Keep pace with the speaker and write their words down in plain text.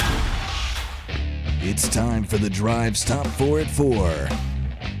It's time for the Drive's Top 4 at 4.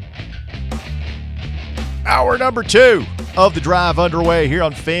 Hour number 2 of the Drive underway here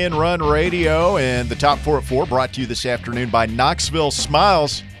on Fanrun Radio, and the Top 4 at 4 brought to you this afternoon by Knoxville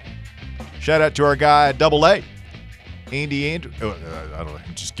Smiles. Shout out to our guy, Double A. Andy Andrew. I don't know.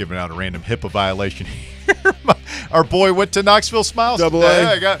 I'm just giving out a random HIPAA violation here. Our boy went to Knoxville Smiles. Double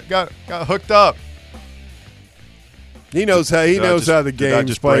A. Yeah, got hooked up. He knows how the game's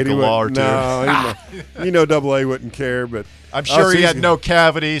just played. break a law or two? No, Double A wouldn't care, but I'm sure he had no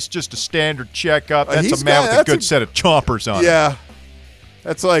cavities, just a standard checkup. That's a man with a good set of chompers on him. Yeah.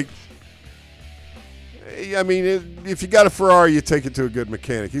 That's like, I mean, if you got a Ferrari, you take it to a good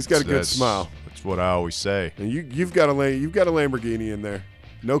mechanic. He's got a good smile. That's what I always say. And you've got a Lamborghini in there.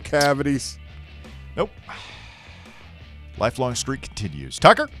 No cavities. Nope. Lifelong streak continues.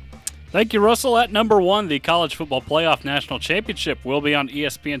 Tucker? Thank you, Russell. At number 1, the College Football Playoff National Championship will be on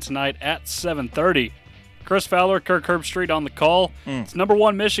ESPN tonight at 7:30. Chris Fowler, Kirk Herbstreit on the call. It's number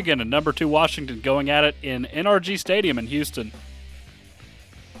 1 Michigan and number 2 Washington going at it in NRG Stadium in Houston.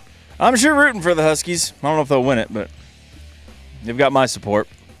 I'm sure rooting for the Huskies. I don't know if they'll win it, but they've got my support.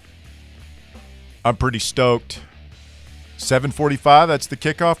 I'm pretty stoked. 7:45, that's the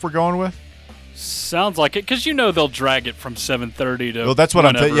kickoff we're going with? Sounds like it, because they'll drag it from 7:30 to Well, that's what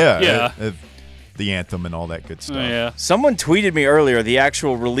whenever. I'm saying. Yeah. The anthem and all that good stuff. Yeah. Someone tweeted me earlier the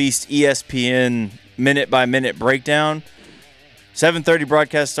actual released ESPN minute-by-minute breakdown. 7:30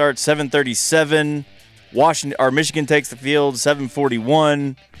 broadcast starts, 7:37. Michigan takes the field,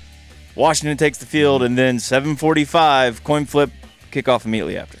 7:41. Washington takes the field, and then 7:45, coin flip, kickoff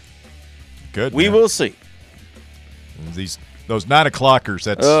immediately after. Good. We will see. Those 9 o'clockers,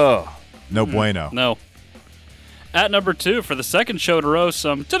 that's no bueno. No. At number 2, for the second show in a row,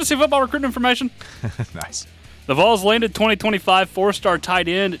 some Tennessee football recruitment information. Nice. The Vols landed 2025 four-star tight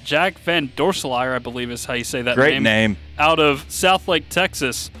end Jack Van Dorselaer, I believe is how you say that Great name. out of Southlake,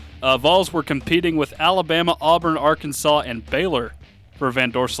 Texas. Vols were competing with Alabama, Auburn, Arkansas, and Baylor for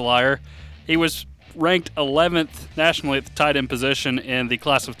Van Dorselaer. He was ranked 11th nationally at the tight end position in the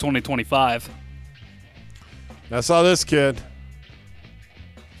class of 2025. I saw this kid.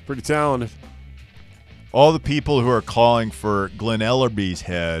 He's pretty talented. All the people who are calling for Glenn Ellerby's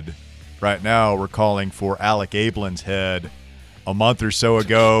head right now were calling for Alec Ablin's head a month or so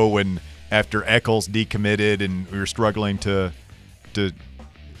ago when after Eccles decommitted and we were struggling to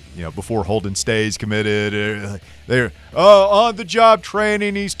before Holden Stays committed. They're on the job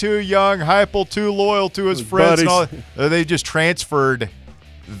training, he's too young, Heupel too loyal to his friends. And all, they just transferred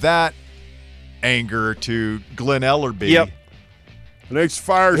that anger to Glenn Ellerby. Yep. Next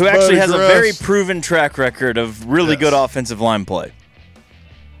fires Who actually has a dress. very proven track record of really good offensive line play.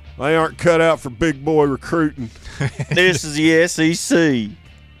 They aren't cut out for big boy recruiting. This is the SEC.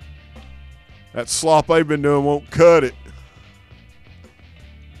 That slop they've been doing won't cut it.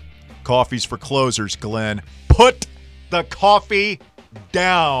 Coffee's for closers, Glenn. Put the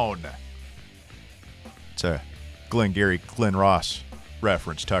down. It's a Glenn Ross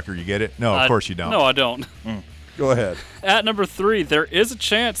reference, Tucker. You get it? No, of course you don't. No, I don't. Go ahead. At number 3, there is a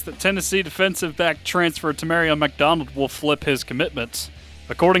chance that Tennessee defensive back transfer Tamario McDonald will flip his commitments.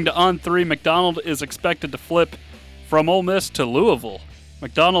 According to On3, McDonald is expected to flip from Ole Miss to Louisville.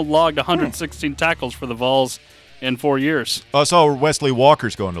 McDonald logged 116 tackles for the Vols in 4 years. I saw Wesley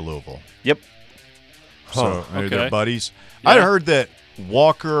Walker's going to Louisville. Yep. So maybe they're buddies. Yeah. I heard that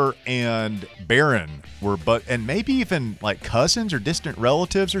Walker and Barron were and maybe even like cousins or distant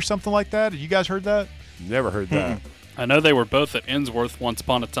relatives or something like that. Have you guys heard that? Never heard that. I know they were both at Innsworth once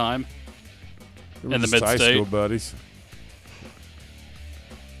upon a time They were in the just high mid-state. school buddies.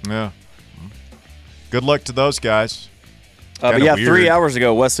 Yeah. Good luck to those guys. But Kinda yeah, weird. 3 hours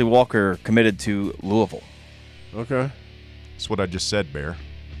ago, Wesley Walker committed to Louisville. Okay. That's what I just said, Bear.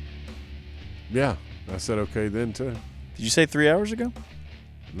 Yeah. I said okay then, too. Did you say 3 hours ago?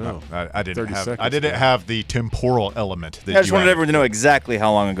 No. I didn't 30 have. seconds I didn't ago. have the temporal element. That I just you wanted had. everyone to know exactly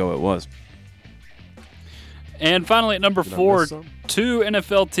how long ago it was. And finally, at number Did I 4, miss something? 2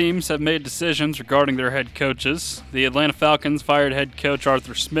 NFL teams have made decisions regarding their head coaches. The Atlanta Falcons fired head coach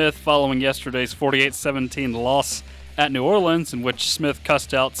Arthur Smith following yesterday's 48-17 loss at New Orleans, in which Smith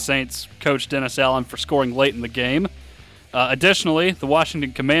cussed out Saints coach Dennis Allen for scoring late in the game. Additionally, the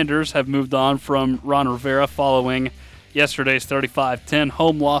Washington Commanders have moved on from Ron Rivera following yesterday's 35-10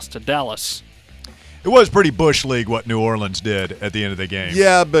 home loss to Dallas. It was pretty Bush League what New Orleans did at the end of the game.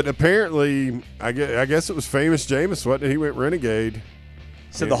 Yeah, but apparently, I guess it was famous Jameis, wasn't it? He went renegade.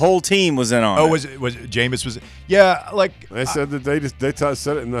 So the whole team was in on Oh, it. was Jameis was? Yeah, like They said that they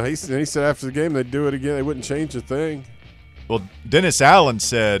said it, and he said after the game they'd do it again. They wouldn't change a thing. well, Dennis Allen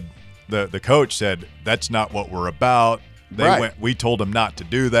said the coach said, that's not what we're about. We told him not to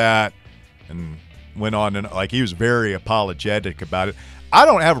do that, and went on, and like, he was very apologetic about it. I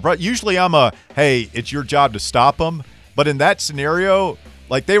don't have a problem. Usually I'm hey, it's your job to stop them. But in that scenario,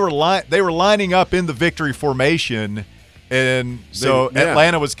 like, they were lining up in the victory formation, and so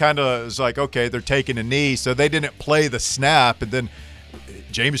Atlanta was like, okay, they're taking a knee, so they didn't play the snap, and then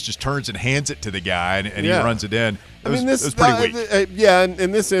Jameis just turns and hands it to the guy, and he runs it in. It was pretty weak.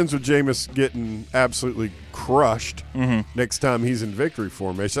 And this ends with Jameis getting absolutely crushed next time he's in victory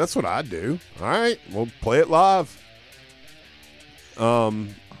formation. That's what I do. All right, we'll play it live.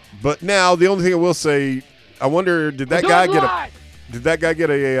 But now the only thing I will say, I wonder, did that guy get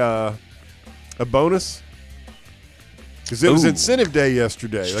a bonus? Because it was incentive day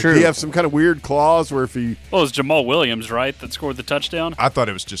yesterday. Like, did he have some kind of weird clause where if he? Well, it was Jamal Williams, right, that scored the touchdown? I thought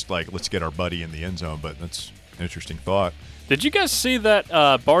it was just like, let's get our buddy in the end zone, but that's an interesting thought. Did you guys see that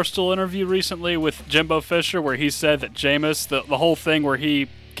Barstool interview recently with Jimbo Fisher where he said that Jameis, the whole thing where he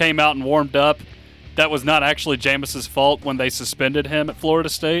came out and warmed up, that was not actually Jameis's fault when they suspended him at Florida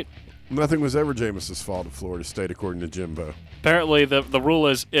State? Nothing was ever Jameis's fault at Florida State, according to Jimbo. Apparently, the rule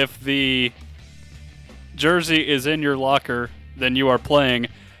is if the jersey is in your locker, then you are playing.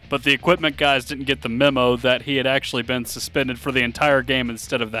 But the equipment guys didn't get the memo that he had actually been suspended for the entire game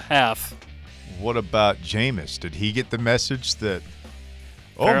instead of the half. What about Jameis? Did he get the message that,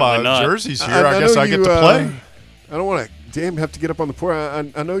 Apparently not. jersey's here, I guess I get to play? I don't want to have to get up on the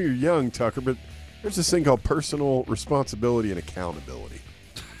point. I know you're young, Tucker, but there's this thing called personal responsibility and accountability.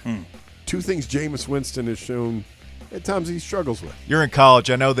 Two things Jameis Winston has shown at times he struggles with. You're in college.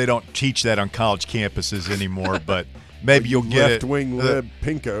 I know they don't teach that on college campuses anymore, but maybe you'll get left-wing lib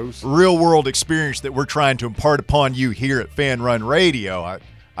pinkos. Real-world experience that we're trying to impart upon you here at Fanrun Radio.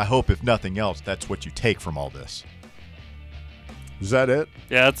 I hope, if nothing else, that's what you take from all this. Is that it?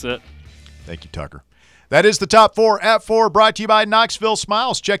 Yeah, that's it. Thank you, Tucker. That is the Top 4 at 4, brought to you by Knoxville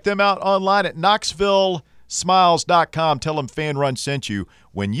Smiles. Check them out online at knoxvillesmiles.com. Tell them Fanrun sent you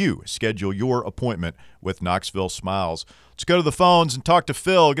when you schedule your appointment with Knoxville Smiles. Let's go to the phones and talk to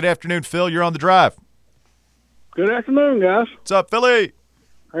Phil. Good afternoon, Phil. You're on the drive. Good afternoon, guys. What's up, Philly?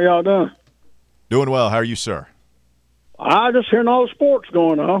 How y'all doing? Doing well. How are you, sir? I just hearing all the sports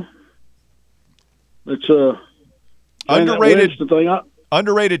going on. It's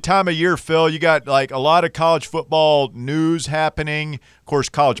underrated time of year, Phil. You got like a lot of college football news happening. Of course,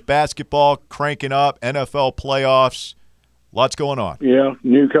 college basketball cranking up, NFL playoffs. Lots going on. Yeah,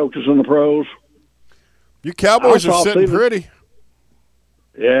 new coaches in the pros. You Cowboys are sitting pretty.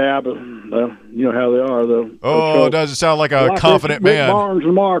 Yeah, but you know how they are, though. Oh, doesn't sound like a confident man. Barnes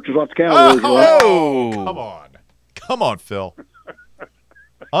and March is what the Cowboys are. Oh, come on, Phil.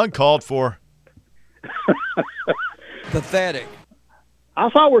 Uncalled for. Pathetic. I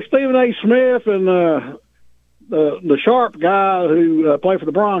thought we're Stephen A. Smith and the Sharp guy who played for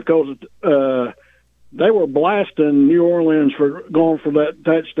the Broncos. They were blasting New Orleans for going for that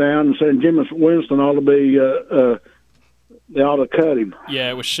touchdown and saying Jameis Winston ought to be they ought to cut him. Yeah,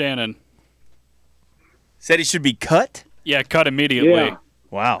 it was Shannon. Said he should be cut? Yeah, cut immediately. Yeah.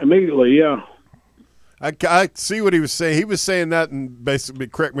 Wow. Immediately, yeah. I see what he was saying. He was saying that, and basically,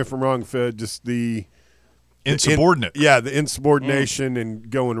 correct me if I'm wrong, Phil, just the insubordinate. The insubordination and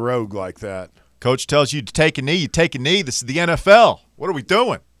going rogue like that. Coach tells you to take a knee. You take a knee. This is the NFL. What are we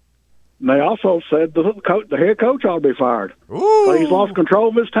doing? And they also said the head coach ought to be fired. Ooh. He's lost control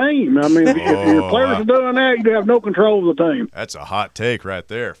of his team. I mean, if your players are doing that, you have no control of the team. That's a hot take right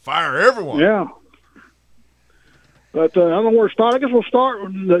there. Fire everyone. Yeah. But I don't know where to start. I guess we'll start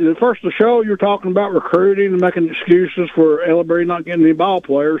with the first of the show. You're talking about recruiting and making excuses for Ellerberry not getting any ball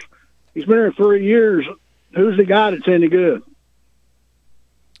players. He's been here 3 years. Who's the guy that's any good?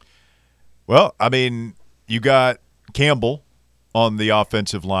 Well, I mean, you got Campbell on the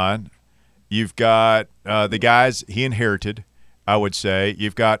offensive line. You've got the guys he inherited, I would say.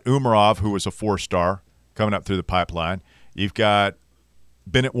 You've got Umarov, who was a 4-star, coming up through the pipeline. You've got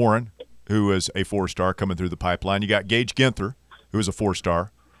Bennett Warren, who was a 4-star coming through the pipeline. You got Gage Ginther, who was a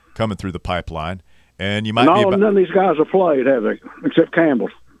 4-star coming through the pipeline. And you might none of these guys have played, have they, except Campbell?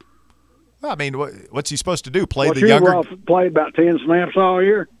 Well, I mean, what's he supposed to do? Play the younger? Umarov played about 10 snaps all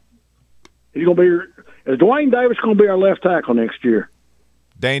year. He's going to be – is Dwayne Davis going to be our left tackle next year?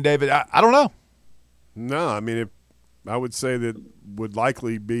 Dane David, I don't know. No, I mean, I would say that would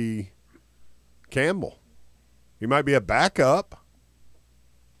likely be Campbell. He might be a backup.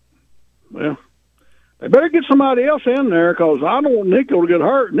 Well, they better get somebody else in there because I don't want Nico to get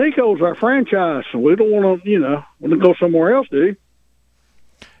hurt. Nico's our franchise, so we don't want to, want to go somewhere else, do you?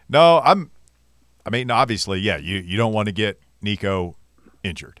 No, obviously, yeah, you don't want to get Nico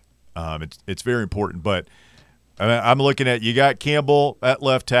injured. It's very important. But I'm looking at, you got Campbell at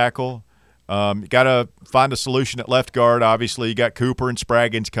left tackle. You got to find a solution at left guard. Obviously, you got Cooper and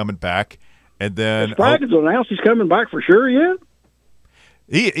Spraggins coming back. And then Spraggins announced he's coming back for sure yet?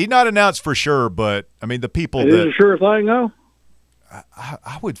 He not announced for sure, but, I mean, the people It is a sure thing, though?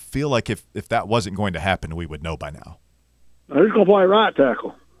 I would feel like if that wasn't going to happen, we would know by now. Who's going to play right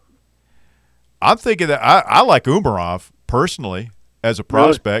tackle? I'm thinking that I like Umarov personally as a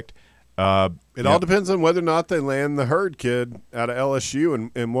prospect. It all depends on whether or not they land the Hurd kid out of LSU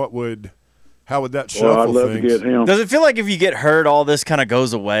and how would that shuffle I'd love things. to get him. Does it feel like if you get hurt, all this kind of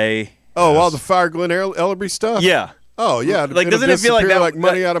goes away? Oh, all the Fire Glenn Ellerby stuff? Yeah. Oh, yeah. Like, It'll doesn't it feel like disappear that, like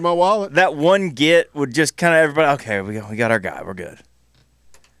money out of my wallet? That one get would just kind of everybody, okay, we got our guy. We're good.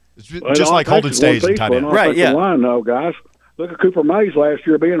 It's just like Holden Stays and tight end. Right, yeah. Line, though, guys. Look at Cooper Mays last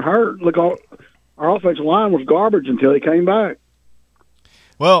year being hurt. Look, our offensive line was garbage until he came back.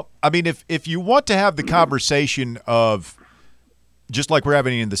 Well, I mean, if you want to have the conversation of just like we're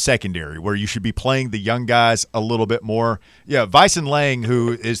having in the secondary, where you should be playing the young guys a little bit more. Yeah, Vyson Lang,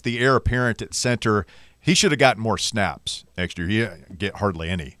 who is the heir apparent at center, he should have gotten more snaps next year. He didn't get hardly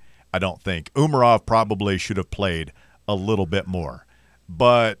any, I don't think. Umarov probably should have played a little bit more.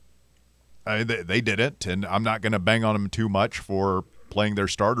 But they didn't, and I'm not going to bang on them too much for playing their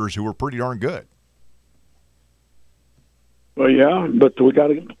starters who were pretty darn good. Well, yeah, but we got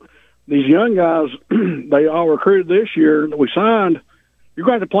to – these young guys, they all recruited this year that we signed. You're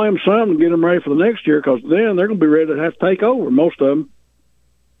going to have to play them some and get them ready for the next year because then they're going to be ready to have to take over, most of them.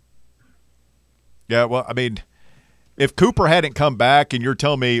 Yeah, well, I mean, if Cooper hadn't come back and you're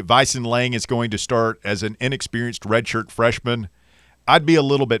telling me Vyson Lang is going to start as an inexperienced redshirt freshman, I'd be a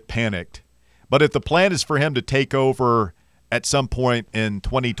little bit panicked. But if the plan is for him to take over at some point in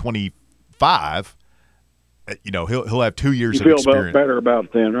 2025 – he'll have 2 years of experience. You feel better about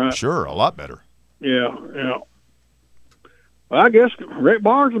it then, right? Sure, a lot better. Yeah. Well, I guess Rick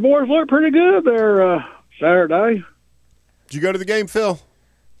Barnes and the boys look pretty good there Saturday. Did you go to the game, Phil?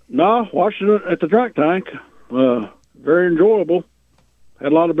 No, watching it at the drink tank. Very enjoyable.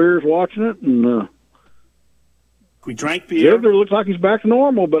 Had a lot of beers watching it, and we drank beer. Ziegler looks like he's back to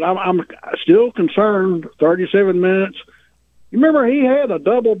normal, but I'm still concerned. 37 minutes. You remember he had a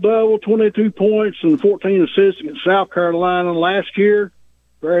double-double, 22 points and 14 assists against South Carolina last year?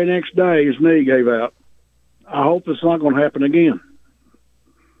 Very next day, his knee gave out. I hope it's not going to happen again.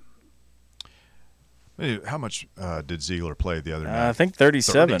 How much did Ziegler play the other night? I think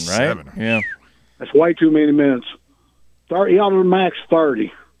 37, right? Yeah. That's way too many minutes. He ought to max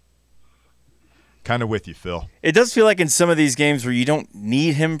 30. Kind of with you, Phil. It does feel like in some of these games where you don't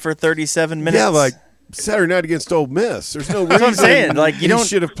need him for 37 minutes. Yeah, like Saturday night against Ole Miss. There's no reason That's what I'm saying. Like, you don't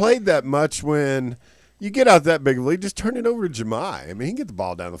should have played that much when you get out that big of a lead. Just turn it over to Jemai. I mean, he can get the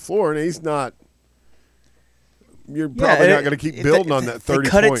ball down the floor, and he's not – you're probably not going to keep building on that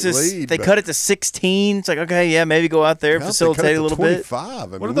 30-point lead. They cut it to 16. It's like, okay, yeah, maybe go out there, facilitate a little bit. I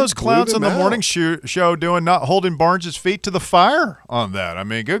mean, what are those clowns on the morning show doing, not holding Barnes' feet to the fire on that? I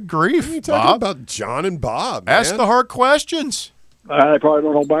mean, good grief, what are you Bob. talking about John and Bob, man? Ask the hard questions. They probably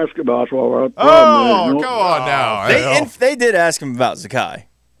don't know basketball. That's why we're go on now. They did ask him about Zakai.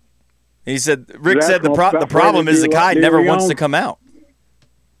 He said, Rick said the problem is Zakai never wants to come out.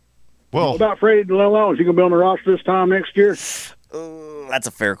 Well, what about Freddie DeLello? Is he going to be on the roster this time next year? That's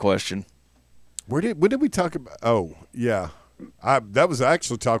a fair question. When did we talk about? Oh, yeah. That was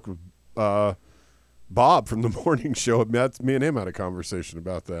actually talk with Bob from the morning show. Me and him had a conversation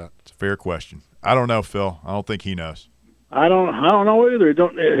about that. It's a fair question. I don't know, Phil. I don't think he knows. I don't know either.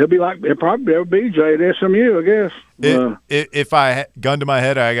 He'll be like he'll probably be BJ at SMU, I guess. If I had gun to my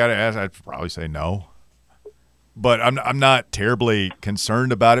head, I got to ask. I'd probably say no. But I'm not terribly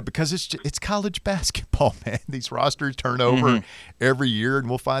concerned about it because it's college basketball, man. These rosters turn over every year, and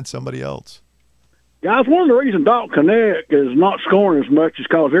we'll find somebody else. Guys, one of the reasons Dalton Knecht is not scoring as much is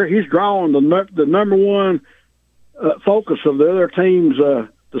because he's drawing the number one focus of the other teams to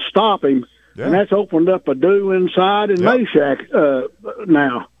stop him, and that's opened up a do inside and Meshack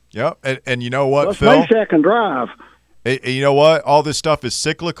now. Yep, and you know what, Phil? Meshack can drive. You know what? All this stuff is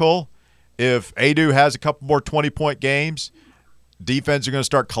cyclical. If Adu has a couple more 20-point games, defense are going to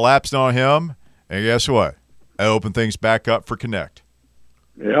start collapsing on him, and guess what? That open things back up for Knecht.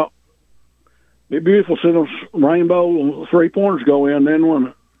 Yep. Be beautiful to see those rainbow three-pointers go in then, wouldn't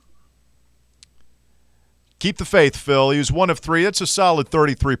it? Keep the faith, Phil. He was 1 of 3. That's a solid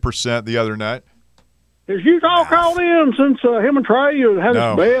 33% the other night. Is Utah called in since him and Trey had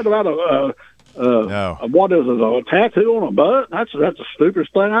this bed about what is it, a tattoo on a butt? That's the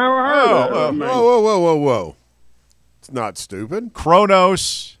stupidest thing I ever heard of. Whoa. It's not stupid.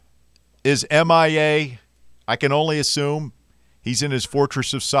 Kronos is MIA. I can only assume he's in his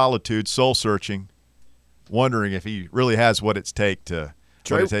fortress of solitude, soul-searching, wondering if he really has what it takes to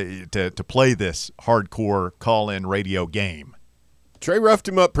play this hardcore call-in radio game. Trey roughed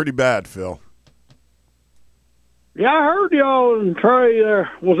him up pretty bad, Phil. Yeah, I heard y'all and Trey,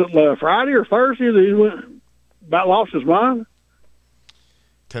 was it Friday or Thursday that he about lost his mind?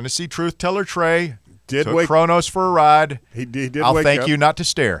 Tennessee truth teller Trey Did took wake Kronos for a ride. He did I'll wake thank up. you not to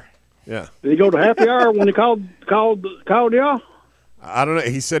stare. Yeah. Did he go to happy hour when he called y'all? I don't know.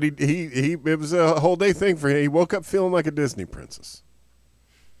 He said he it was a whole day thing for him. He woke up feeling like a Disney princess.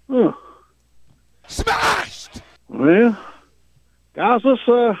 Huh. Smashed! Well, guys,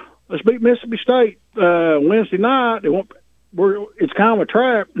 let's beat Mississippi State Wednesday night. It's kind of a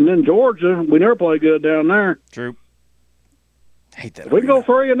trap, and then Georgia, we never play good down there. True. Hate that. If we can go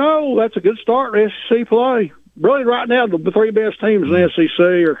 3-0, that's a good start to SEC play. Really, right now, the three best teams in the SEC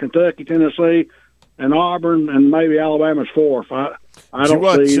are Kentucky, Tennessee, and Auburn, and maybe Alabama's fourth. I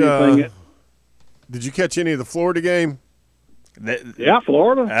don't see anything. Did you catch any of the Florida game? Yeah,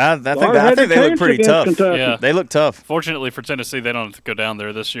 Florida. I think they look pretty tough. Kentucky. Yeah. They look tough. Fortunately for Tennessee, they don't have to go down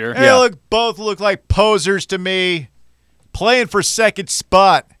there this year. They both look like posers to me, playing for second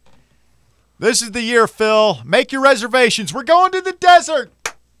spot. This is the year, Phil. Make your reservations. We're going to the desert.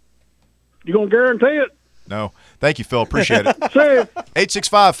 You gonna guarantee it? No. Thank you, Phil. Appreciate it. See,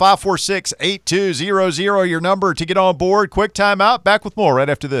 865-546-8200, your number to get on board. Quick timeout. Back with more right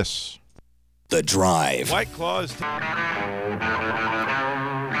after this. The Drive. White Claws.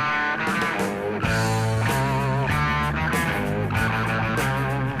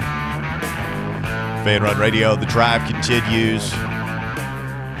 Fanrun Radio, The Drive continues.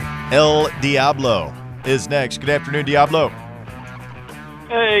 El Diablo is next. Good afternoon, Diablo.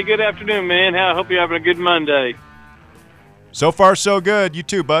 Hey, good afternoon, man. I hope you're having a good Monday. So far, so good. You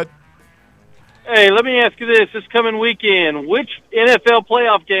too, bud. Hey, let me ask you this coming weekend, which NFL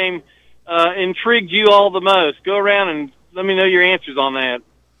playoff game intrigued you all the most? Go around and let me know your answers on that.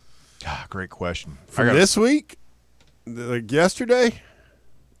 Great question. From this week? Like yesterday?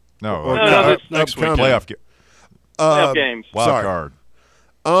 No, next week. Playoff game. Playoff games. Wild card.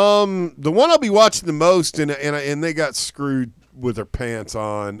 The one I'll be watching the most, and they got screwed with their pants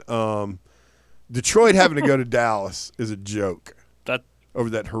on. Detroit having to go to Dallas is a joke. Over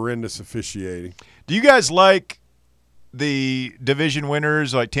that horrendous officiating. Do you guys like the division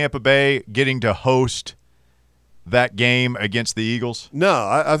winners like Tampa Bay getting to host that game against the Eagles? No,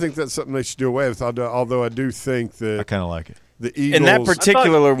 I think that's something they should do away with. Although I do think that I kind of like it. The Eagles in that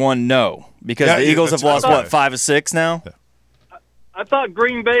particular one, no, because the Eagles have lost 5 of 6 now. Yeah. I thought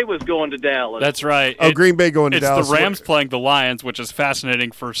Green Bay was going to Dallas. That's right. Green Bay going to Dallas. It's the Rams playing the Lions, which is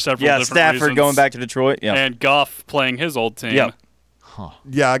fascinating for several different Stafford reasons. going back to Detroit. Yeah, and Goff playing his old team. Yep. Huh.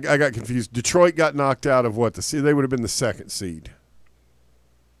 Yeah, I got confused. Detroit got knocked out of what? They would have been the second seed.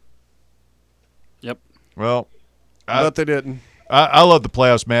 Yep. Well, but they didn't. I love the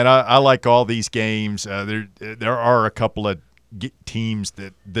playoffs, man. I like all these games. There are a couple of teams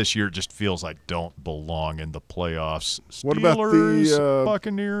that this year just feels like don't belong in the playoffs. Steelers, what about the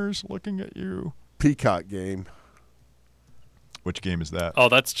Buccaneers? Looking at you. Peacock game. Which game is that? Oh,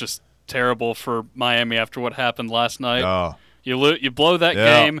 that's just terrible for Miami after what happened last night. Oh. You blow that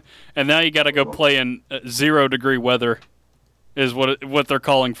game, and now you got to go play in 0-degree weather. Is what they're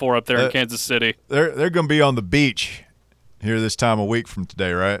calling for up there in Kansas City. They're going to be on the beach here this time a week from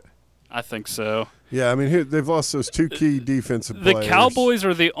today, right? I think so. Yeah, I mean they've lost those two key defensive players. The Cowboys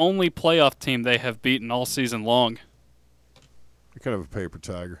are the only playoff team they have beaten all season long. They're kind of a paper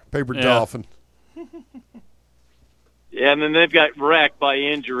tiger, dolphin. Yeah, and then they've got wrecked by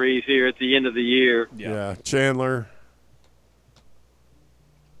injuries here at the end of the year. Yeah, Chandler.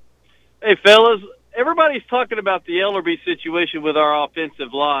 Hey, fellas, everybody's talking about the Ellerby situation with our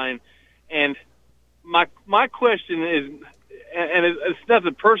offensive line, and my question is, and it's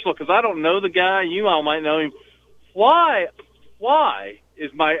nothing personal because I don't know the guy. You all might know him. Why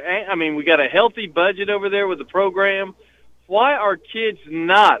is we got a healthy budget over there with the program. Why are kids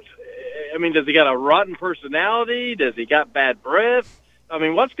not? I mean, does he got a rotten personality? Does he got bad breath? I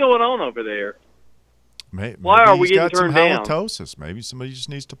mean, what's going on over there? Maybe why are we he's getting got some turned down? halitosis. Maybe somebody just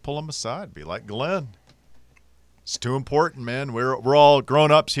needs to pull him aside. Be like Glenn. It's too important, man. We're all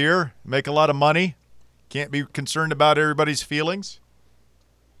grown-ups here. Make a lot of money. Can't be concerned about everybody's feelings.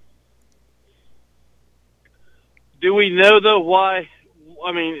 Do we know, though, why?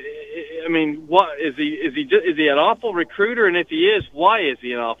 I mean, I mean, what is he? Is he an awful recruiter? And if he is, why is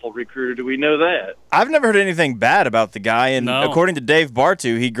he an awful recruiter? Do we know that? I've never heard anything bad about the guy, and No. according to Dave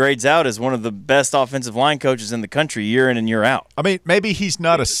Bartu, he grades out as one of the best offensive line coaches in the country year in and year out. I mean, maybe he's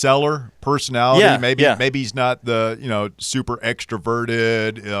not a seller personality. Yeah, maybe he's not the super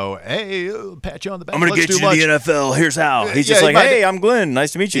extroverted. Hey, pat you on the back. I'm going to Let's get do you lunch. to the NFL. Here's how. He's Yeah, just he like, might- hey, I'm Glenn.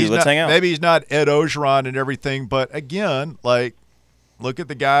 Nice to meet you. Let's hang out. Maybe he's not Ed Ogeron and everything, but again, like, look at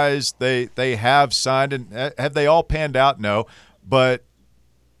the guys they have signed, and have they all panned out? No, but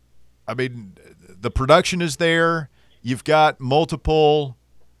I mean, the production is there. You've got multiple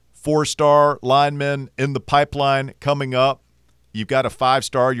 4-star linemen in the pipeline coming up. You've got a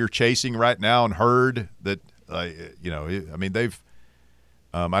 5-star you're chasing right now, and Hurd that I mean they've.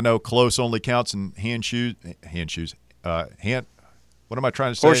 I know close only counts in hand shoes. What am I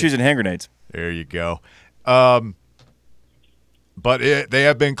trying to say? Horseshoes and hand grenades. There you go. But they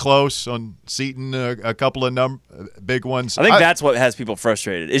have been close on Seton, a couple of big ones. I think that's what has people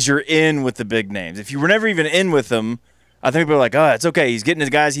frustrated, is you're in with the big names. If you were never even in with them, I think people are like, it's okay. He's getting his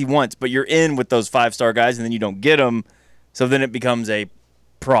guys he wants, but you're in with those 5-star guys, and then you don't get them, so then it becomes a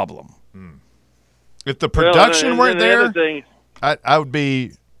problem. If the production weren't the there, other thing, I would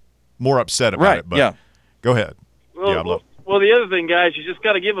be more upset about it. But yeah. Go ahead, Diablo. Well, the other thing, guys, you just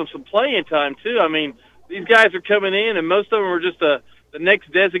got to give them some playing time too. I mean, these guys are coming in, and most of them are just the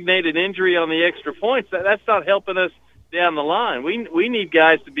next designated injury on the extra points. That's not helping us down the line. We need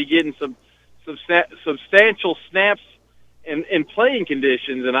guys to be getting some substantial snaps in playing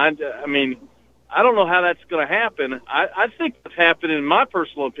conditions, and I mean, I don't know how that's going to happen. I think what's happening, in my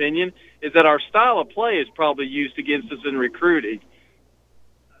personal opinion, is that our style of play is probably used against us in recruiting.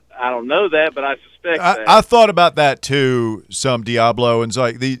 I don't know that, but I suspect that. I thought about that too, some Diablo, and it's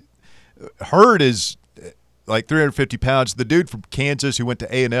like the Hurd is like 350 pounds. The dude from Kansas who went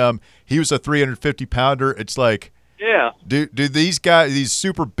to A&M, he was a 350-pounder. It's like, yeah. Do these guys, these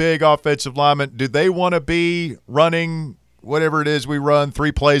super big offensive linemen, do they want to be running whatever it is we run,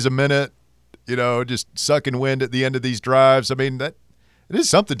 3 plays a minute, just sucking wind at the end of these drives? I mean, it is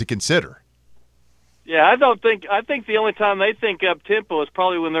something to consider. Yeah, I think the only time they think up tempo is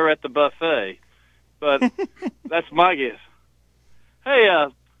probably when they're at the buffet. But that's my guess. Hey,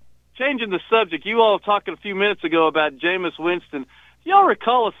 changing the subject, you all were talking a few minutes ago about Jameis Winston. Do y'all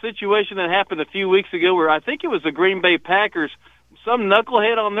recall a situation that happened a few weeks ago where I think it was the Green Bay Packers, some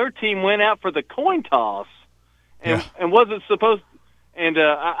knucklehead on their team went out for the coin toss and wasn't supposed – and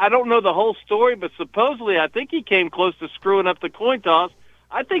I don't know the whole story, but supposedly I think he came close to screwing up the coin toss.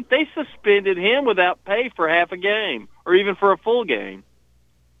 I think they suspended him without pay for half a game or even for a full game.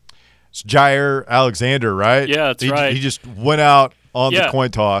 It's Jair Alexander, right? Yeah, that's right. He just went out on the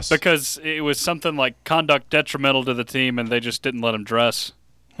coin toss. Because it was something like conduct detrimental to the team, and they just didn't let him dress.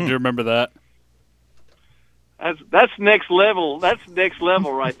 Do you remember that? That's next level. That's next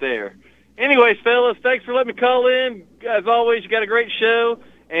level right there. Anyways, fellas, thanks for letting me call in. As always, you got a great show,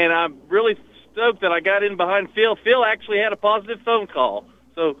 and I'm really stoked that I got in behind Phil. Phil actually had a positive phone call.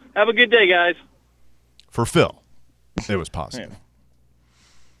 So have a good day, guys. For Phil, it was positive.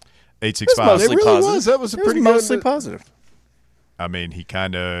 865. It really positive. was. That was a It pretty was mostly good. positive. I mean, he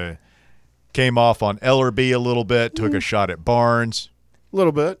kind of came off on Ellerby a little bit, took a shot at Barnes, A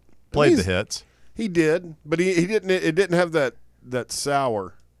little bit. played the hits. He did, but he didn't. It didn't have that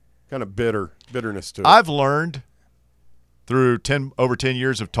sour, kind of bitterness to it. I've learned through over 10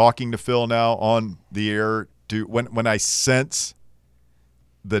 years of talking to Phil now on the air, when I sense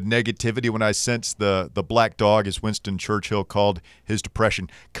the negativity, when I sense the black dog, as Winston Churchill called his depression,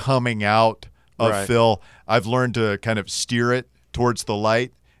 coming out of Right. Phil, I've learned to kind of steer it towards the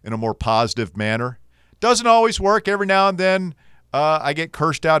light in a more positive manner. Doesn't always work. Every now and then I get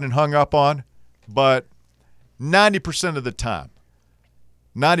cursed out and hung up on, but 90% of the time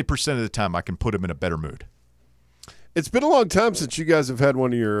I can put him in a better mood. It's been a long time since you guys have had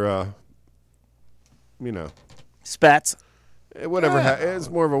one of your, Spats. whatever. It's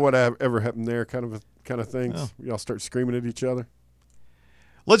more of a whatever happened there kind of things. Oh. Y'all start screaming at each other.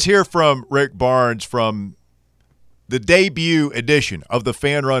 Let's hear from Rick Barnes from the debut edition of the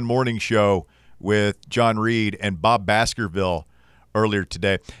Fanrun Morning Show with John Reed and Bob Baskerville earlier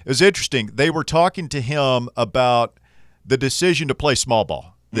today. It was interesting. They were talking to him about the decision to play small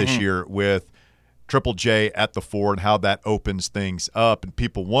ball this year with Triple J at the 4 and how that opens things up. And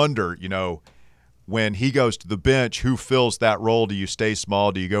people wonder, when he goes to the bench, who fills that role? Do you stay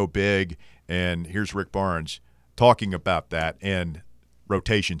small? Do you go big? And here's Rick Barnes talking about that and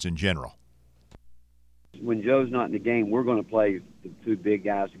rotations in general. When Joe's not in the game, we're going to play the 2 big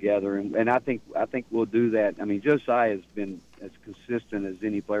guys together, and I think we'll do that. I mean, Josiah has been as consistent as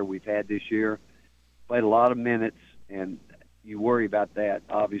any player we've had this year. Played a lot of minutes, and you worry about that,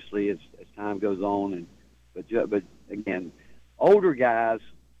 obviously, as time goes on. But again, older guys,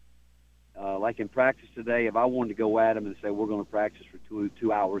 like in practice today, if I wanted to go at them and say we're going to practice for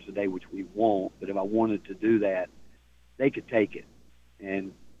 2 hours a day, which we won't, but if I wanted to do that, they could take it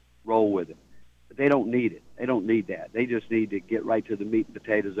and roll with it. But they don't need it. They don't need that. They just need to get right to the meat and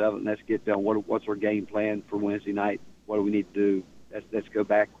potatoes of it, and let's get done. What's our game plan for Wednesday night? What do we need to do? Let's go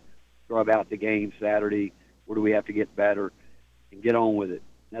back, throw about the game Saturday. Where do we have to get better? And get on with it.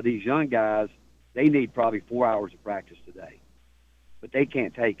 Now, these young guys, they need probably 4 hours of practice today, but they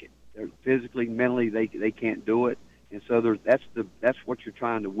can't take it. They're physically, mentally, they can't do it, and so that's what you're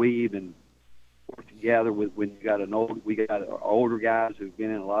trying to weave and work together with when you got we got older guys who've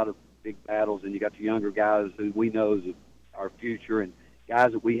been in a lot of big battles, and you got the younger guys who we know is our future, and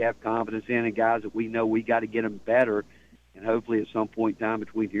guys that we have confidence in, and guys that we know we got to get them better, and hopefully at some point in time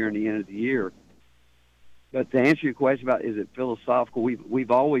between here and the end of the year. But to answer your question about is it philosophical,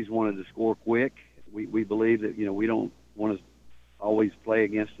 we've always wanted to score quick. We believe that we don't want to always play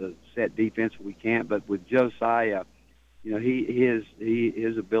against a set defense if we can't. But with Josiah, his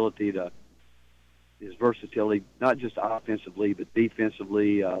ability his versatility, not just offensively but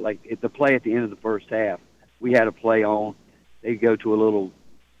defensively. Like the play at the end of the first half, we had a play on. They go to a little,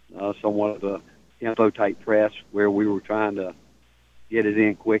 somewhat of a tempo type press where we were trying to get it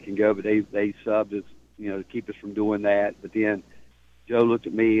in quick and go, but they subbed us, to keep us from doing that. But then Joe looked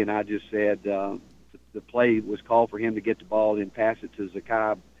at me and I just said, the play was called for him to get the ball and pass it to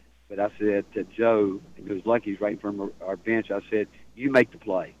Zakai. But I said to Joe, and it was lucky he's right in front of our bench, I said, you make the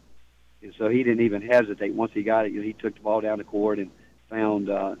play. And so he didn't even hesitate. Once he got it, he took the ball down the court and found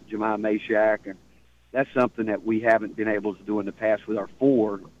Jemai Meshack. And that's something that we haven't been able to do in the past with our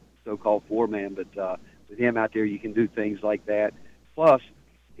so-called four-man. But with him out there, you can do things like that. Plus,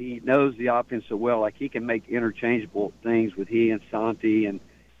 he knows the offense so well. Like, he can make interchangeable things with he and Santi, and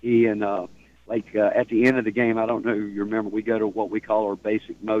he and at the end of the game, I don't know if you remember, we go to what we call our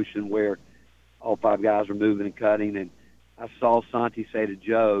basic motion where all five guys are moving and cutting. And I saw Santi say to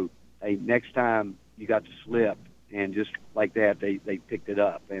Joe, hey, next time you got to slip. And just like that, they picked it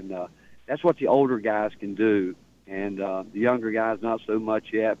up. And that's what the older guys can do. And the younger guys, not so much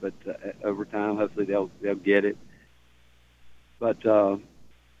yet, but over time, hopefully they'll get it. But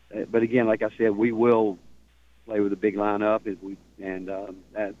again, like I said, we will play with a big lineup.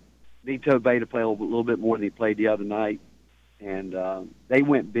 That Vito Bay to play a little bit more than he played the other night. And they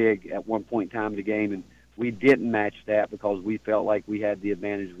went big at one point in time in the game, and we didn't match that because we felt like we had the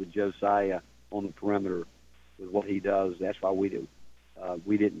advantage with Josiah on the perimeter with what he does. That's why we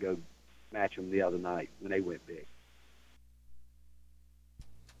didn't go match them the other night when they went big.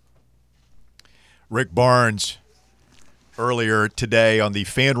 Rick Barnes earlier today on the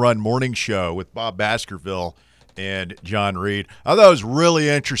Fanrun Morning Show with Bob Baskerville and John Reed. I thought it was really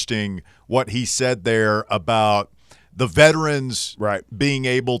interesting what he said there about the veterans being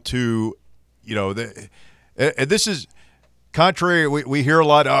able to, and this is contrary. We hear a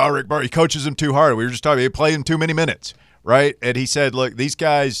lot, Rick Barnes, he coaches them too hard. We were just talking, he played them too many minutes, right? And he said, look, these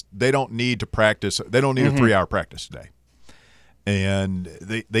guys, they don't need to practice. They don't need a 3-hour practice today. And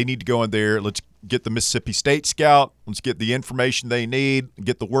they need to go in there. Let's get the Mississippi State scout. Let's get the information they need,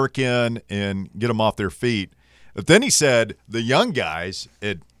 get the work in, and get them off their feet. But then he said, the young guys,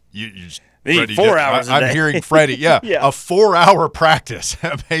 you just they need 4 hours a day. I'm hearing Freddie, a 4-hour practice.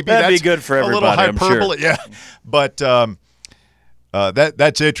 Maybe that'd be good for everybody, a little hyperbole, I'm sure. yeah. But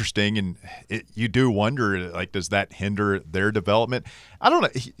that's interesting, and you do wonder, like, does that hinder their development? I don't know.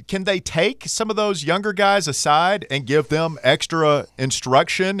 Can they take some of those younger guys aside and give them extra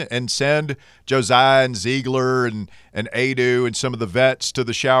instruction and send Josiah and Ziegler and Adu and some of the vets to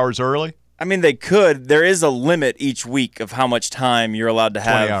the showers early? I mean, they could. There is a limit each week of how much time you're allowed to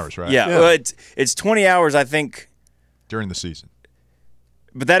have. 20 hours, right? Yeah. Well, it's 20 hours, I think. During the season.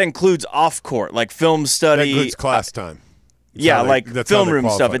 But that includes off-court, like film study. That includes class time. That's film room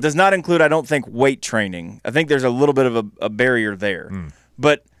stuff. It does not include, I don't think, weight training. I think there's a little bit of a barrier there.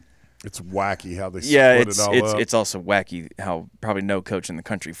 But it's wacky how they split it all up. It's also wacky how probably no coach in the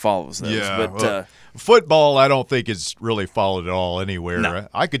country follows those. Yeah, but football, I don't think is really followed at all anywhere. No.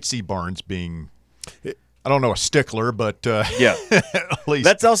 I could see Barnes being, I don't know, a stickler, but yeah, at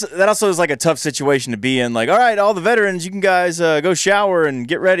least that also is like a tough situation to be in. Like, all right, all the veterans, you can guys go shower and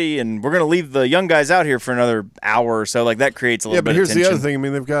get ready, and we're gonna leave the young guys out here for another hour or so. Like, that creates a little bit of tension. Here's the other thing. I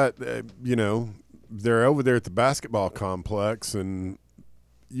mean, they've got they're over there at the basketball complex, and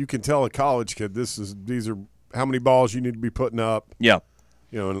you can tell a college kid these are how many balls you need to be putting up. Yeah.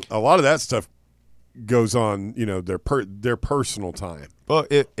 And a lot of that stuff goes on, their personal time. Well,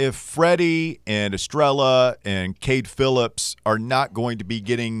 if Freddie and Estrella and Cade Phillips are not going to be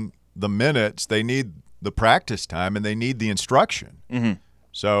getting the minutes, they need the practice time and they need the instruction. Mm-hmm.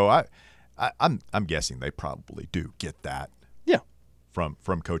 So I'm guessing they probably do get that. Yeah.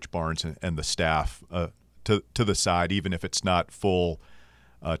 From Coach Barnes and the staff to the side, even if it's not full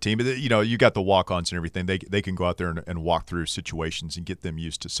team. You got the walk-ons and everything. They can go out there and walk through situations and get them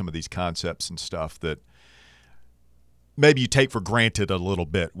used to some of these concepts and stuff that maybe you take for granted a little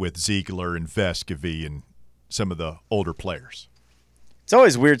bit with Ziegler and Vescovy and some of the older players. It's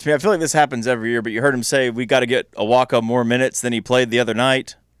always weird to me. I feel like this happens every year, but you heard him say we got to get a walk-up more minutes than he played the other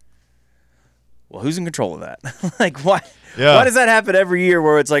night. Well, who's in control of that? Like, why? Yeah. Why does that happen every year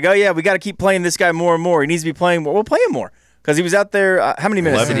where it's like, oh, yeah, we got to keep playing this guy more and more. He needs to be playing more. We'll play him more because he was out there. How many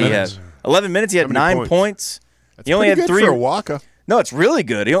minutes did he have? 11 minutes. He had 9 points. That's he only had good 3 for a Waka. No, it's really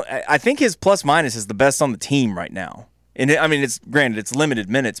good. I think his plus-minus is the best on the team right now. And it's granted, it's limited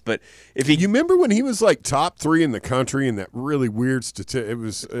minutes, but if you remember when he was like top 3 in the country in that really weird statistic, it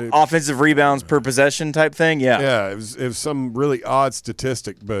was offensive rebounds per possession type thing. Yeah, it was some really odd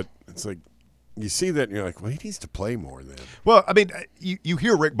statistic, but it's like you see that and you're like, well, he needs to play more then. Well, I mean, you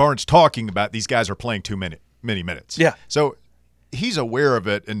hear Rick Barnes talking about these guys are playing too many minutes. Yeah, so he's aware of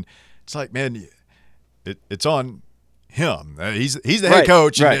it, and it's like, man, it's on him. He's the head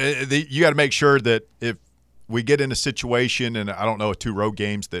coach, and you got to make sure that if we get in a situation, and I don't know, 2 road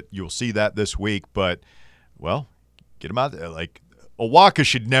games that you'll see that this week, but, well, get him out there. Like, Owaka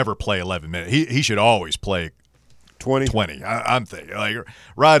should never play 11 minutes. He should always play 20. I'm thinking, like,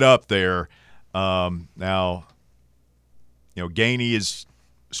 right up there. Now, Gainey is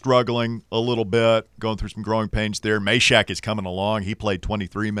struggling a little bit, going through some growing pains there. Meshack is coming along. He played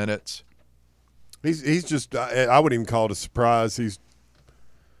 23 minutes. He's just, I wouldn't even call it a surprise. He's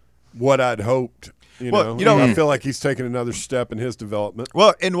what I'd hoped. I feel like he's taken another step in his development.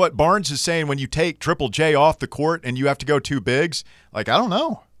 Well, and what Barnes is saying, when you take Triple J off the court and you have to go 2 bigs, like, I don't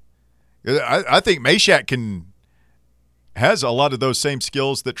know. I think Meshack has a lot of those same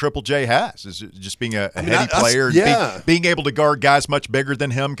skills that Triple J has, is just being a heady player, being able to guard guys much bigger than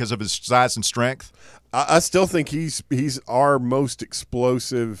him because of his size and strength. I still think he's our most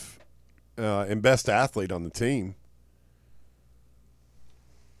explosive and best athlete on the team.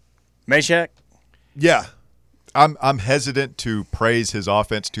 Meshack? Yeah. I'm hesitant to praise his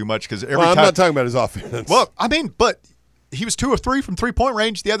offense too much because every time – I'm not talking about his offense. Well, I mean, but he was 2 of 3 from three-point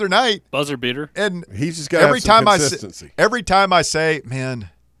range the other night. Buzzer beater. And he's just got to have some consistency. Every time I say, man,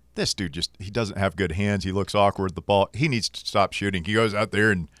 this dude he doesn't have good hands. He looks awkward with the ball. He needs to stop shooting. He goes out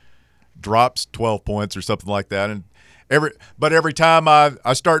there and drops 12 points or something like that. And every time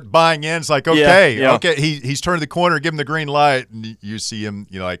I start buying in, it's like, okay, he's turned the corner, give him the green light, and you see him,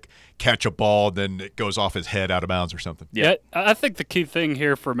 like catch a ball, then it goes off his head out of bounds or something. Yeah, I think the key thing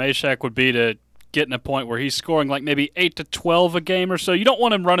here for Meshack would be to get in a point where he's scoring like maybe 8 to 12 a game or so. You don't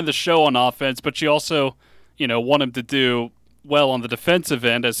want him running the show on offense, but you also, want him to do well on the defensive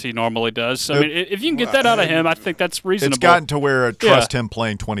end as he normally does. So, I mean, if you can get that out of him, I think that's reasonable. It's gotten to where I trust him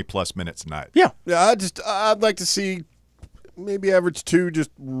playing 20-plus minutes a night. Yeah. Yeah, I'd like to see maybe average 2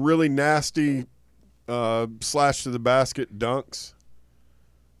 just really nasty slash to the basket dunks.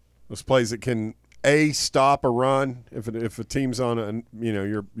 Those plays that can stop a run if a team's on a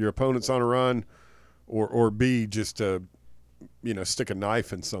your opponent's on a run, or B just stick a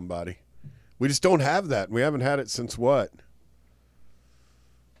knife in somebody. We just don't have that. We haven't had it since what?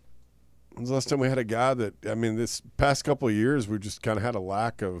 When's the last time we had a guy that? I mean, this past couple of years we've just kind of had a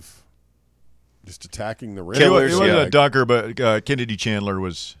lack of just attacking the rim. He wasn't a dunker, but Kennedy Chandler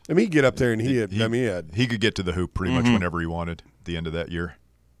was. I mean, he'd get up there and he could get to the hoop pretty much whenever he wanted at the end of that year.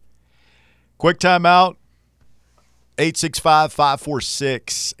 Quick timeout,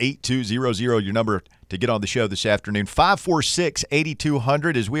 865-546-8200, your number to get on the show this afternoon.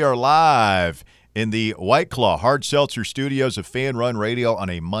 546-8200 as we are live in the White Claw Hard Seltzer studios of Fanrun Radio on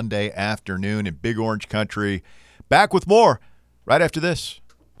a Monday afternoon in Big Orange Country. Back with more right after this.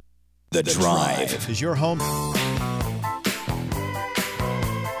 The Drive is your home.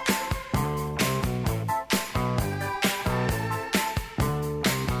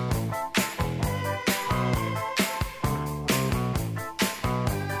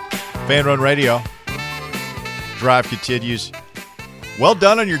 Fanrun Radio. Drive continues. Well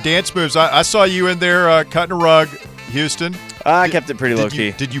done on your dance moves. I saw you in there cutting a rug, Houston. I kept it pretty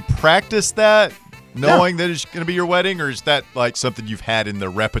low-key. Did you practice that knowing that it's going to be your wedding, or is that like something you've had in the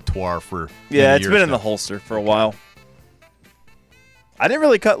repertoire for Yeah, it's been in the holster for a while. I didn't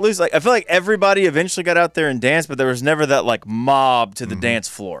really cut loose. Like I feel like everybody eventually got out there and danced, but there was never that like mob to the dance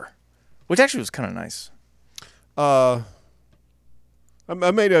floor. which actually was kind of nice. I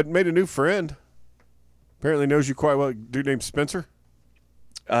made a new friend. Apparently knows you quite well. A dude named Spencer.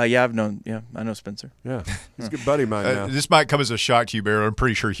 I know Spencer. Yeah, he's a good buddy of mine now. This might come as a shock to you, Barry. I'm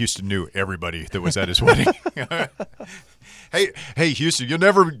pretty sure Houston knew everybody that was at his wedding. Hey, Houston, you'll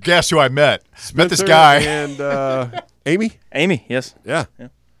never guess who I met. Spencer Met this guy. And Amy. Amy, yes. Yeah. He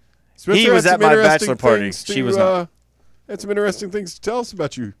Spencer was had at some my interesting bachelor party. things She was not. Had some interesting things to tell us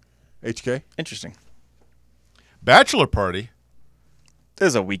about you, HK. Interesting. Bachelor party? It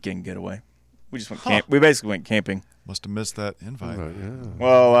was a weekend getaway. We just went We basically went camping. Must have missed that invite.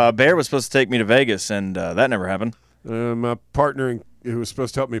 Well, Bear was supposed to take me to Vegas, and that never happened. My partner who was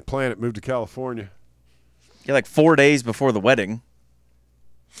supposed to help me plan it moved to California. Yeah, like 4 days before the wedding.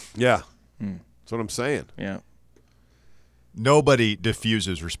 Yeah. That's what I'm saying. Yeah. Nobody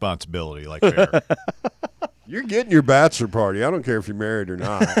diffuses responsibility like Bear. You're getting your bachelor party. I don't care if you're married or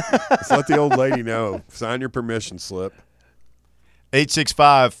not. Just let the old lady know. Sign your permission slip.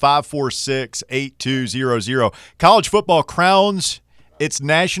 865-546-8200. College football crowns its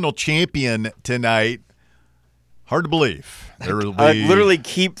national champion tonight. Hard to believe. There will be I literally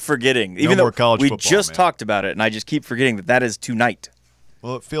keep forgetting. Even more though college we football, just man. talked about it, and I just keep forgetting that is tonight.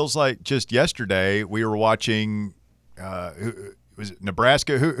 Well, it feels like just yesterday we were watching was it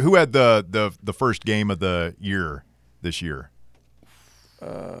Nebraska? Who had the first game of the year this year?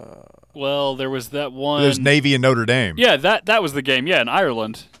 Well, there was that one. There's Navy and Notre Dame. Yeah, that was the game. Yeah, in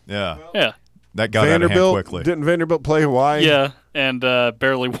Ireland. Yeah. Yeah. That got out of hand quickly. Didn't Vanderbilt play Hawaii? Yeah, and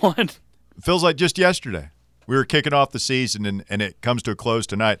barely won. It feels like just yesterday. We were kicking off the season, and it comes to a close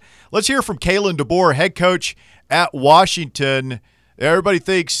tonight. Let's hear from Kalen DeBoer, head coach at Washington. Everybody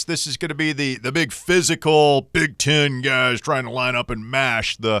thinks this is going to be the big physical Big Ten guys trying to line up and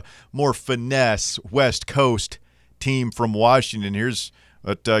mash the more finesse West Coast team from Washington. Here's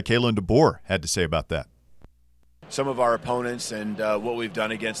what Kalen DeBoer had to say about that. Some of our opponents and what we've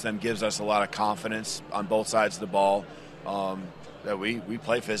done against them gives us a lot of confidence on both sides of the ball that we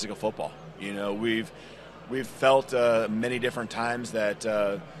play physical football. You know, we've felt many different times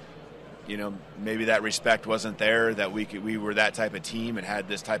that maybe that respect wasn't there, that we were that type of team and had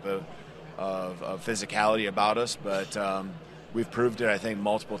this type of physicality about us, but we've proved it, I think,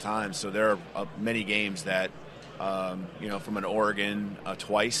 multiple times. So there are many games that from an Oregon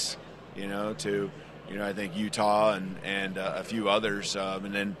twice, to I think Utah and a few others,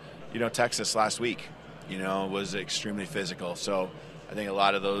 and then Texas last week, was extremely physical. So I think a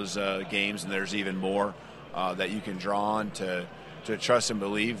lot of those games, and there's even more that you can draw on to trust and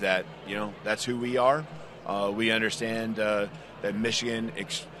believe that that's who we are. We understand that Michigan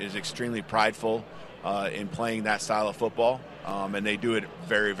is extremely prideful in playing that style of football, and they do it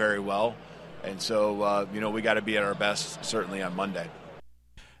very, very well. And so we got to be at our best certainly on Monday.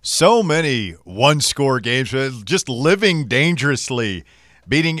 So many one-score games, just living dangerously,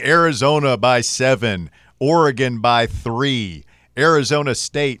 beating Arizona by 7, Oregon by 3, Arizona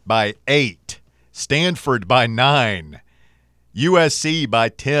State by 8, Stanford by 9, USC by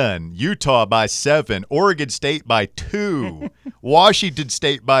 10, Utah by 7, Oregon State by 2, Washington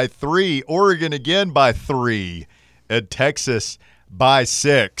State by 3, Oregon again by 3, and Texas by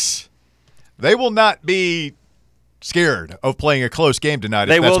 6. They will not be scared of playing a close game tonight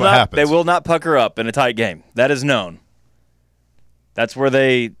if that's what happens. They will not pucker up in a tight game. That is known. That's where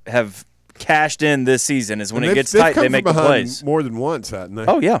they have cashed in this season, is when it gets tight, they make the plays. More than once, hadn't they?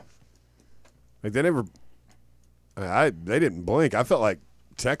 Oh, yeah. Like they never – they didn't blink. I felt like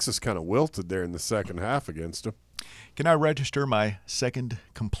Texas kind of wilted there in the second half against them. Can I register my second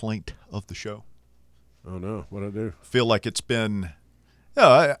complaint of the show? Oh, no. What'd I do? Feel like it's been –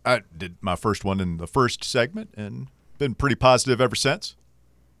 I did my first one in the first segment and been pretty positive ever since.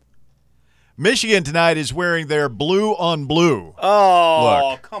 Michigan tonight is wearing their blue on blue.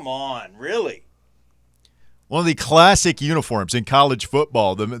 Oh, look. Come on. Really? One of the classic uniforms in college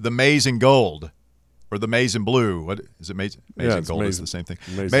football, the maize and gold. Or the maize and blue. What is it? Maize and gold is the same thing.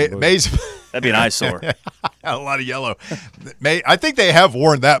 Maize. That'd be an eyesore. A lot of yellow. I think they have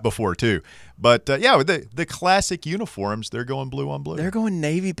worn that before too. But with the classic uniforms, they're going blue on blue. They're going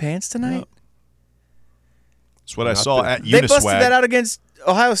navy pants tonight. Yeah. That's what I saw at Uniswag. They busted that out against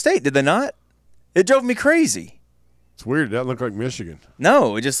Ohio State, did they not? It drove me crazy. It's weird. It doesn't look like Michigan.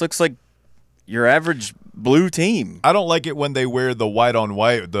 No, it just looks like your average blue team. I don't like it when they wear the white on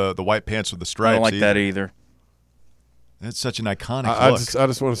white, the white pants with the stripes. I don't like that either. It's such an iconic look. I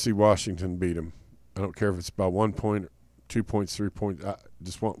just want to see Washington beat them. I don't care if it's by 1 point, 2 points, 3 points. I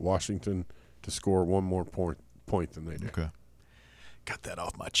just want Washington to score one more point than they do. Okay. Got that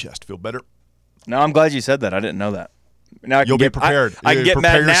off my chest. Feel better? No, I'm glad you said that. I didn't know that. Now I can You'll be prepared. I can get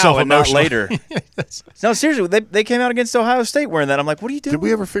Prepare mad yourself now and not emotionally. later. No, seriously, they came out against Ohio State wearing that. I'm like, what are you doing? Did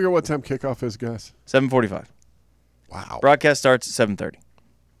we ever figure out what time kickoff is, guys? 7:45. Wow. Broadcast starts at 7:30.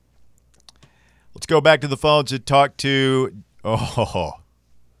 Let's go back to the phones and talk to.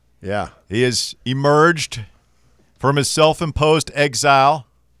 Yeah. He has emerged from his self-imposed exile.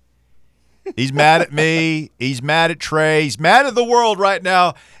 He's mad at me. He's mad at Trey. He's mad at the world right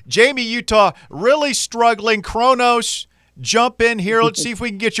now. Jamie, Utah, really struggling. Kronos, jump in here. Let's see if we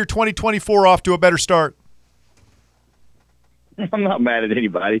can get your 2024 off to a better start. I'm not mad at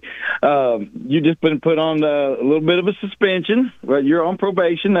anybody. You just been put on a little bit of a suspension. Well, you're on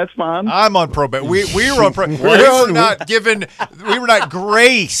probation. That's fine. I'm on probation. We were on probation. We were not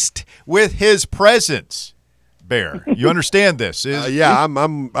graced with his presence. Bear, you understand this? Yeah,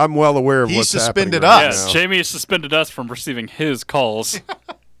 I'm well aware of he what's suspended happening. us. Yes, Jamie suspended us from receiving his calls.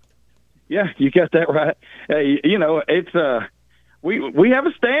 Yeah, you got that right. Hey, it's we have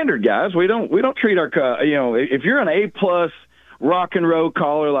a standard, guys. We don't treat our if you're an A+ rock and roll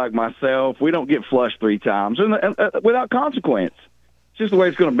caller like myself, we don't get flushed 3 times and without consequence. It's just the way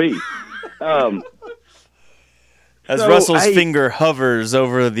it's going to be. As Russell's finger hovers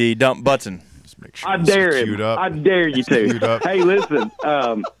over the dump button. Make sure I dare him. I dare you to. Hey, listen.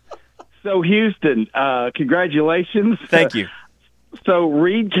 So Houston, congratulations. Thank you. So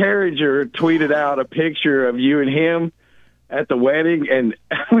Reed Carringer tweeted out a picture of you and him at the wedding, and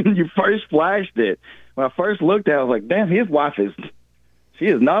when you first flashed it, when I first looked at it, I was like, damn, his wife she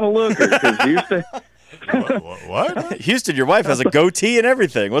is not a looker. Because Houston. What? Houston, your wife has a goatee and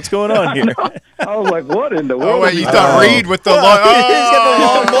everything. What's going on here? I was like, what in the world? Oh, wait, you thought Reed with the long... He's got the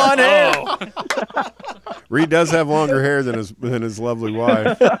long blonde hair. Reed does have longer hair than his lovely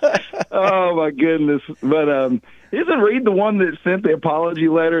wife. Oh, my goodness. But isn't Reed the one that sent the apology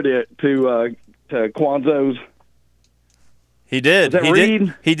letter to Kwanzoo's? He did. Was that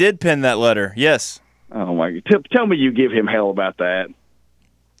Reed? He did pen that letter, yes. Oh, my God. Tell me you give him hell about that.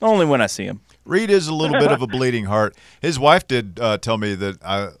 Only when I see him. Reed is a little bit of a bleeding heart. His wife did tell me that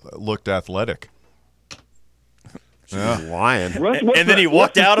I looked athletic. She's lying. And then he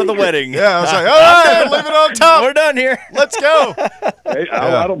walked out of the wedding. Yeah, I was like, all right, leave it on top. We're done here. Let's go. Hey,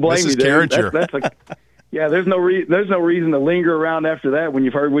 I don't blame you, dude. Carringer. Yeah, there's no reason to linger around after that when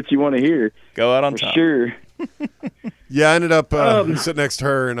you've heard what you want to hear. Go out on For top. Sure. Yeah, I ended up sitting next to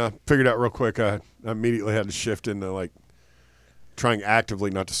her, and I figured out real quick I immediately had to shift into, trying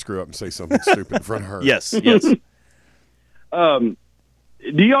actively not to screw up and say something stupid in front of her. Yes. Do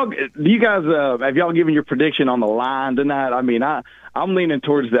you guys have y'all given your prediction on the line tonight? I mean, I'm leaning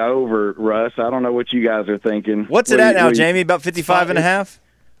towards the over, Russ. I don't know what you guys are thinking. What's it at now, Jamie? About 55.5?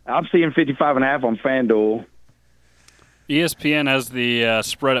 I'm seeing 55.5 on FanDuel. ESPN has the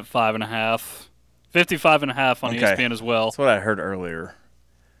spread at 5.5. 55.5 on ESPN as well. That's what I heard earlier.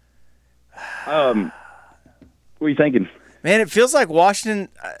 What are you thinking? Man, it feels like Washington.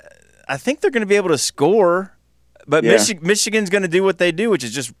 I think they're going to be able to score, but Yeah. Michigan's going to do what they do, which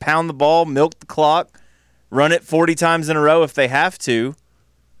is just pound the ball, milk the clock, run it 40 times in a row if they have to.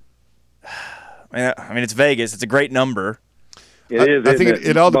 I mean, it's Vegas. It's a great number. It is. I think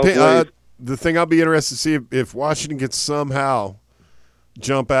it all Both depends. ways. The thing I'll be interested to see if Washington can somehow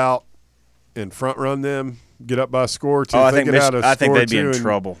jump out and front run them, get up by a score or two. I think they'd be in and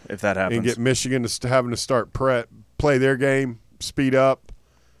trouble if that happens. And get Michigan to having to start play their game, speed up.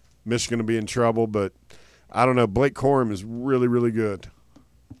 Michigan will be in trouble, but I don't know. Blake Corum is really, really good.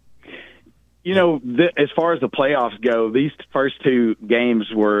 As far as the playoffs go, these first 2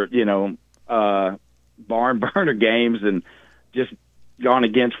 games were, barn burner games and just gone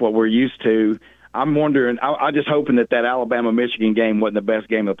against what we're used to. I'm wondering, I'm just hoping that Alabama-Michigan game wasn't the best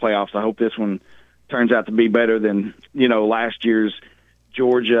game of the playoffs. I hope this one turns out to be better than, last year's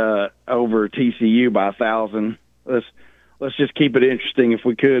Georgia over TCU by 1,000. Let's just keep it interesting if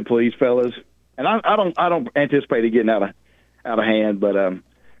we could, please, fellas. And I don't anticipate it getting out of hand, but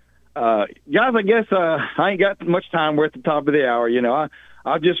guys, I guess I ain't got much time. We're at the top of the hour.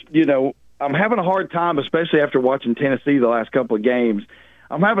 I just I'm having a hard time, especially after watching Tennessee the last couple of games.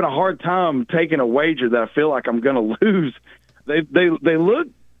 I'm having a hard time taking a wager that I feel like I'm going to lose. They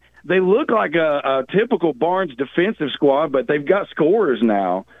look like a typical Barnes defensive squad, but they've got scorers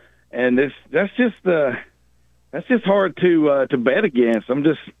now, and that's just hard to bet against.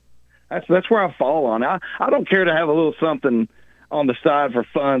 That's where I fall on. I don't care to have a little something on the side for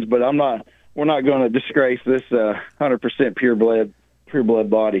funds, but we're not going to disgrace this 100% pure blood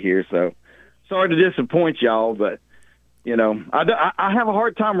body here. So sorry to disappoint y'all, but I have a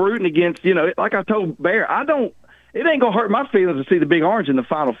hard time rooting against. Like I told Bear, it ain't gonna hurt my feelings to see the Big Orange in the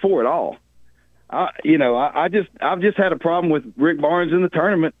Final Four at all. I've just had a problem with Rick Barnes in the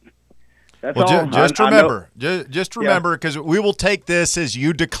tournament. That's all. Just remember, because we will take this as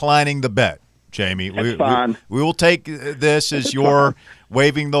you declining the bet, Jamie. That's fine. We will take this as your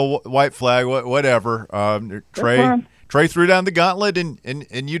waving the white flag, whatever. Trey threw down the gauntlet,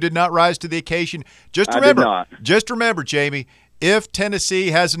 and you did not rise to the occasion. Just remember, Jamie, if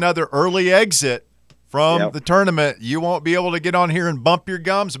Tennessee has another early exit from the tournament, you won't be able to get on here and bump your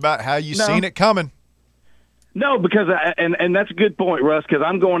gums about how you seen it coming. No, because and that's a good point, Russ. Because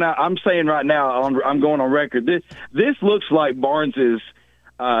I'm going out. I'm saying right now, I'm going on record. This looks like Barnes is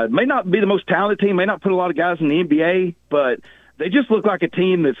may not be the most talented team, may not put a lot of guys in the NBA, but they just look like a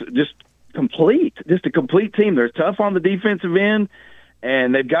team that's just complete, just a complete team. They're tough on the defensive end,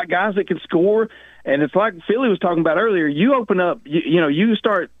 and they've got guys that can score. And it's like Philly was talking about earlier. You open up, you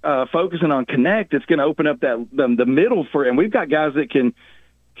start focusing on connect. It's going to open up the middle and we've got guys that can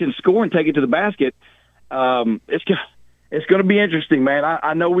score and take it to the basket. It's going to be interesting, man.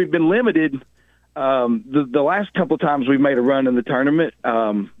 I know we've been limited the last couple of times we've made a run in the tournament.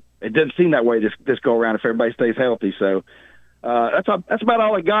 It doesn't seem that way this go around if everybody stays healthy. So that's about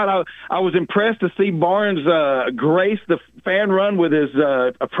all I got. I was impressed to see Barnes grace the Fanrun with his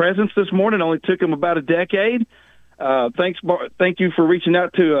presence this morning. Only took him about a decade. Thank you for reaching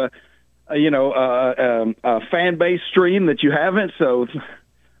out to a fan base stream that you haven't. So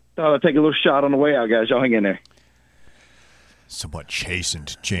thought I'd take a little shot on the way out, guys. Y'all hang in there. Somewhat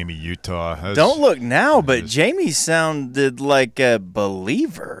chastened, Jamie Utah. Don't look now, but Jamie sounded like a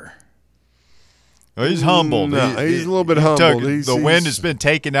believer. Oh, he's humble. No, he's a little bit humble. The wind has been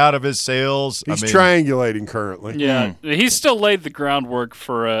taken out of his sails. He's triangulating currently. Yeah, he's still laid the groundwork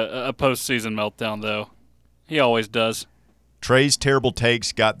for a postseason meltdown, though. He always does. Trey's terrible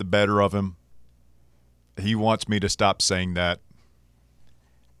takes got the better of him. He wants me to stop saying that.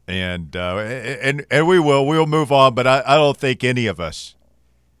 And we'll move on, but I don't think any of us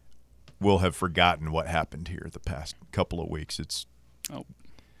will have forgotten what happened here the past couple of weeks. It's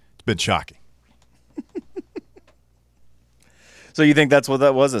been shocking. So you think that's what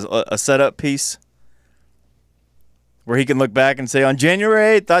that was, a setup piece? Where he can look back and say, on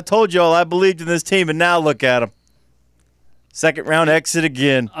January 8th, I told y'all I believed in this team, and now look at him. Second round exit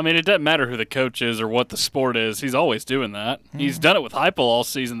again. I mean, it doesn't matter who the coach is or what the sport is. He's always doing that. He's done it with Heupel all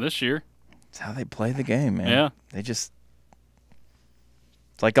season this year. It's how they play the game, man. Yeah. It's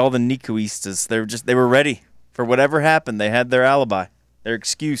like all the Nicoistas. They were ready for whatever happened. They had their alibi, their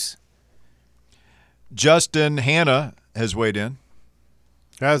excuse. Justin Hanna has weighed in.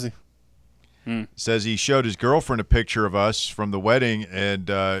 Has he? Says he showed his girlfriend a picture of us from the wedding, and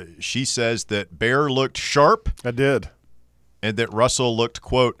she says that Bear looked sharp. I did. And that Russell looked,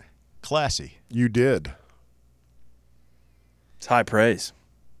 quote, classy. You did. It's high praise.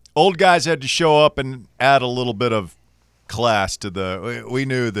 Old guys had to show up and add a little bit of class to the – we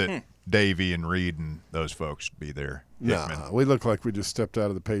knew that Davey and Reed and those folks would be there. Nah, we look like we just stepped out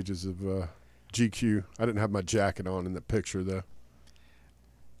of the pages of GQ. I didn't have my jacket on in the picture, though.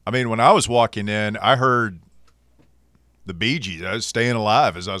 I mean, when I was walking in, I heard the Bee Gees. I was staying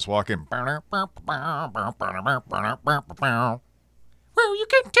alive as I was walking. Well, you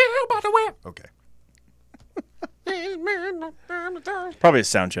can tell by the way. Okay. Probably a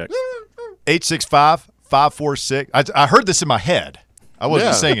sound check. 865-546. I heard this in my head. I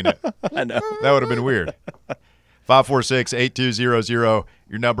wasn't singing it. I know. That would have been weird. 546-8200. Your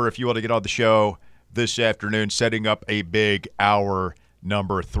number if you want to get on the show this afternoon, setting up a big hour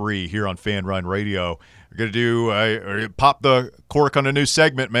number 3 here on Fanrun Radio. We're going to do pop the cork on a new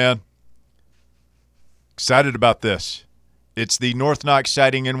segment, man. Excited about this. It's the North Knox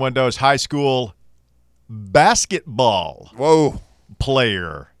Sighting Innuendos High School basketball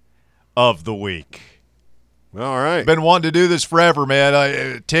player of the week. All right. Been wanting to do this forever,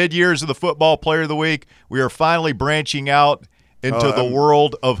 man. 10 years of the football player of the week. We are finally branching out into the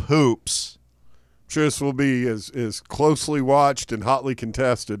world of hoops. I'm sure this will be as closely watched and hotly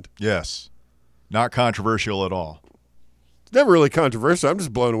contested. Yes. Not controversial at all. It's never really controversial. I'm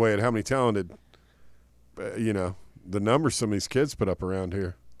just blown away at how many talented, the numbers some of these kids put up around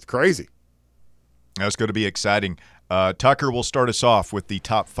here. It's crazy. That's going to be exciting. Tucker will start us off with the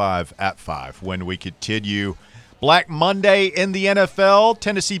top 5 at 5 when we continue. Black Monday in the NFL.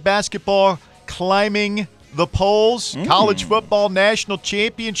 Tennessee basketball climbing the polls. College football national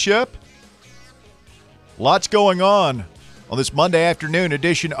championship. Lots going on this Monday afternoon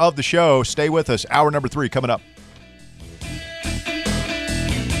edition of the show. Stay with us. Hour number 3 coming up.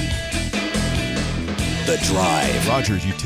 The Drive. Rogers,